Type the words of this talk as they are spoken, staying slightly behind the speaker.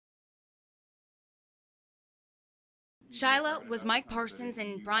Shyla was Mike Parsons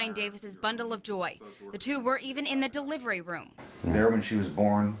and Brian Davis's bundle of joy. The two were even in the delivery room. There when she was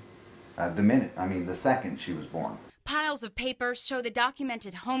born, the second she was born. Piles of papers show the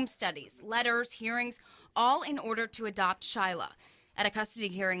documented home studies, letters, hearings, all in order to adopt Shyla. At a custody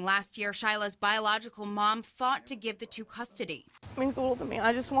hearing last year, Shyla's biological mom fought to give the two custody. It means the world to me.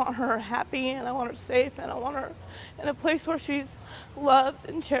 I just want her happy, and I want her safe, and I want her in a place where she's loved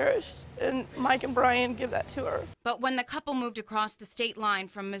and cherished, and Mike and Brian give that to her. But when the couple moved across the state line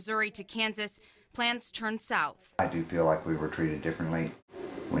from Missouri to Kansas, plans turned south. I do feel like we were treated differently.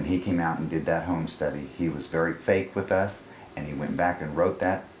 When he came out and did that home study, he was very fake with us, and he went back and wrote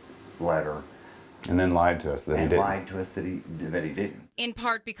that letter. And then lied to us that he didn't. And lied to us that he didn't. In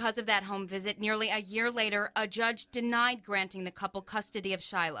part because of that home visit, nearly a year later, a judge denied granting the couple custody of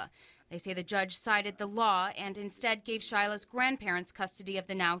Shyla. They say the judge cited the law and instead gave Shyla's grandparents custody of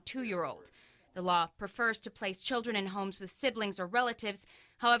the now 2-year-old. The law prefers to place children in homes with siblings or relatives.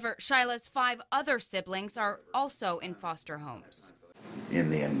 However, Shyla's 5 other siblings are also in foster homes. In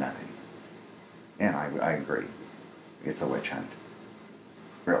the end, nothing. And I agree. It's a witch hunt.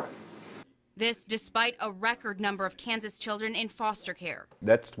 Really. This despite a record number of Kansas children in foster care.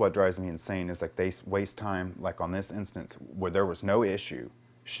 That's what drives me insane is like they waste time, like on this instance where there was no issue.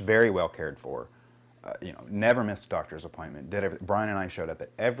 She's very well cared for. Never missed a doctor's appointment. Brian and I showed up at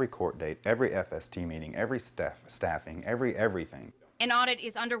every court date, every FST meeting, every staffing, everything. An audit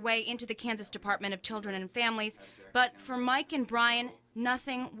is underway into the Kansas Department of Children and Families, but for Mike and Brian,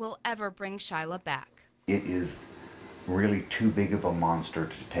 nothing will ever bring Shyla back. It is really too big of a monster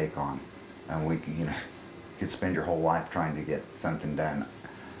to take on. And we can, you could spend your whole life trying to get something done.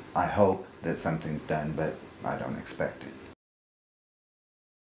 I hope that something's done, but I don't expect it.